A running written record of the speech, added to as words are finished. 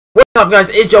What's up guys,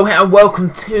 it's Joel here and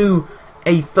welcome to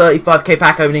a 35k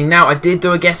pack opening. Now I did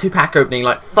do a Guess Who pack opening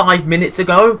like 5 minutes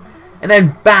ago, and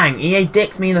then bang, EA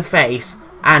dicked me in the face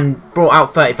and brought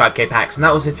out 35k packs, and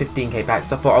that was a 15k pack.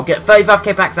 So I thought I'll get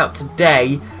 35k packs out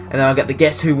today, and then I'll get the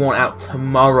Guess Who one out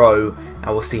tomorrow, and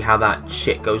we'll see how that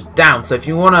shit goes down. So if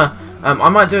you wanna, I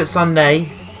might do it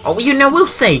Sunday. Oh, you know, we'll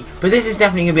see. But this is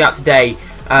definitely gonna be out today,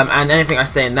 and anything I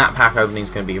say in that pack opening is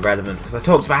gonna be irrelevant because I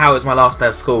talked about how it's my last day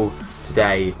of school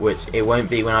today, which it won't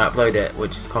be when I upload it,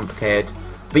 which is complicated,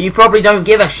 but you probably don't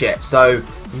give a shit. So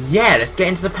yeah, let's get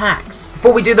into the packs.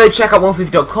 Before we do though, check out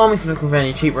onefifa.com if you're looking for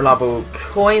any cheap reliable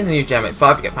coins, and use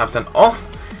GMX5 to get 5% off.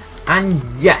 And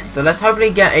yes, so let's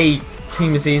hopefully get a team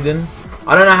of the season.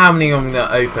 I don't know how many I'm going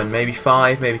to open, maybe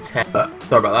 5, maybe 10, sorry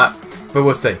about that, but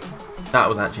we'll see. That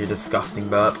was actually a disgusting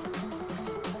burp.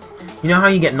 You know how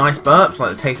you get nice burps,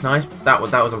 like they taste nice? That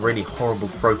was a really horrible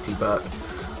throaty burp.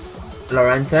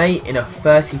 Lorente in a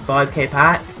 35k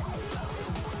pack.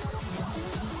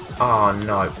 Oh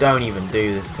no, don't even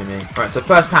do this to me. Right, so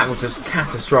first pack was just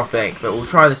catastrophic, but we'll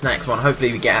try this next one.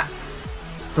 Hopefully we get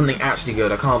something actually good.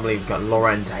 I can't believe we got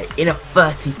Lorente in a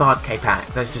 35k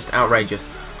pack. That's just outrageous.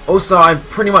 Also, I've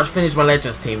pretty much finished my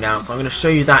Legends team now, so I'm going to show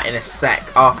you that in a sec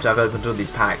after I've opened all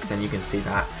these packs, and you can see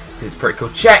that, because it's pretty cool.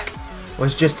 Check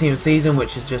was just team of season,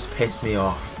 which has just pissed me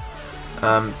off.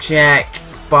 Check,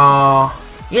 Bar.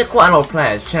 Yeah, quite a lot of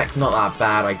players. Check's not that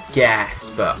bad, I guess,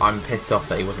 but I'm pissed off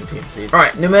that he wasn't team of season.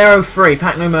 Alright, numero 3,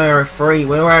 pack numero 3.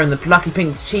 We're wearing the plucky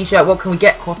pink t-shirt. What can we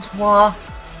get? Courtois.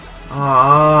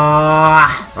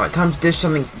 Right, time to dish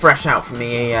something fresh out from the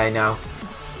EA now.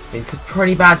 It's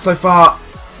pretty bad so far.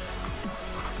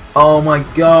 Oh my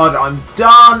god, I'm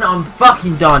done. I'm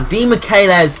fucking done. Di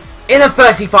Micheles in a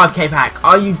 35k pack.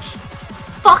 Are you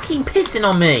fucking pissing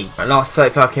on me? Right, last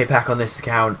 35k pack on this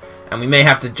account. And we may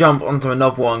have to jump onto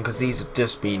another one because these have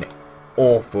just been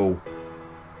awful.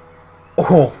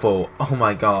 Awful. Oh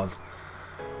my god.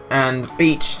 And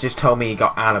Beach just told me he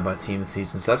got Alaba team of the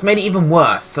season. So that's made it even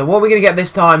worse. So what are we going to get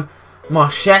this time?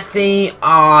 Marchetti.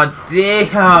 Oh dear.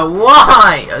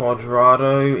 Why?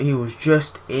 Quadrado. He was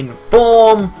just in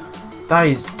form. That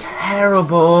is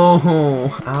terrible.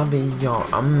 I'll be your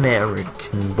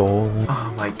American boy.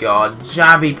 Oh my god.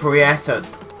 Javi Prieto.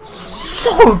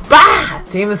 So bad!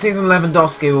 Team of the season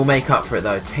Lewandowski will make up for it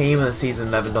though. Team of the season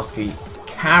Lewandowski.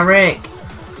 Carrick.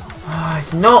 Oh,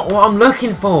 it's not what I'm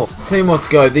looking for. 2 more to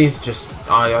go. These just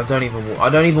I don't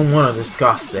even want to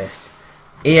discuss this.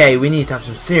 EA, we need to have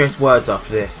some serious words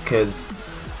after this because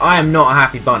I am not a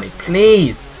happy bunny.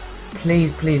 Please.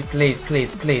 Please, please, please,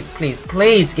 please, please, please,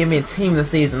 please give me a team of the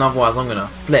season, otherwise I'm gonna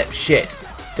flip shit.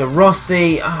 De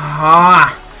Rossi.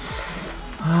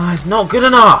 It's not good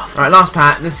enough. Alright, last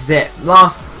pack. This is it.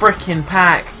 Last freaking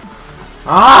pack.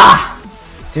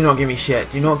 Do not give me shit.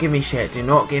 Do not give me shit. Do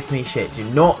not give me shit. Do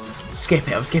not skip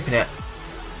it. I'm skipping it.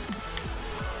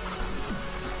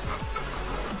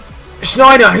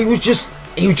 Schneider, he was just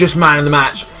man of the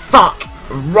match. Fuck.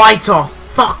 Right off.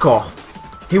 Fuck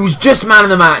off. He was just man of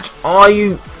the match. Are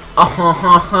you...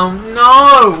 Oh,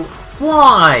 no.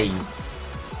 Why?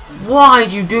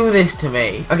 Why'd you do this to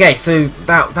me? Okay, so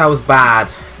that was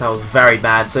bad. That was very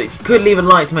bad. So if you could leave a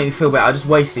like to make me feel better, I just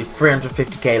wasted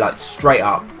 350k, like straight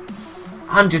up.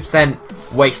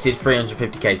 100% wasted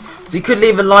 350k. So you could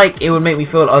leave a like, it would make me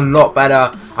feel a lot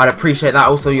better. I'd appreciate that.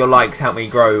 Also, your likes help me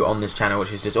grow on this channel,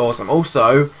 which is just awesome.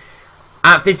 Also,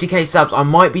 at 50k subs, I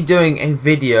might be doing a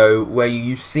video where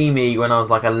you see me when I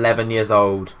was like 11 years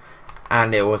old,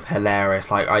 and it was hilarious.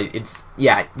 Like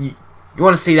you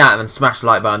want to see that, and then smash the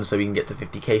like button so we can get to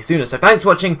 50k sooner. So thanks for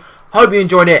watching. Hope you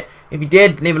enjoyed it. If you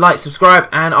did, leave a like, subscribe,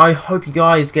 and I hope you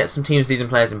guys get some team of season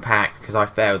players in pack because I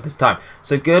failed this time.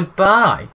 So goodbye.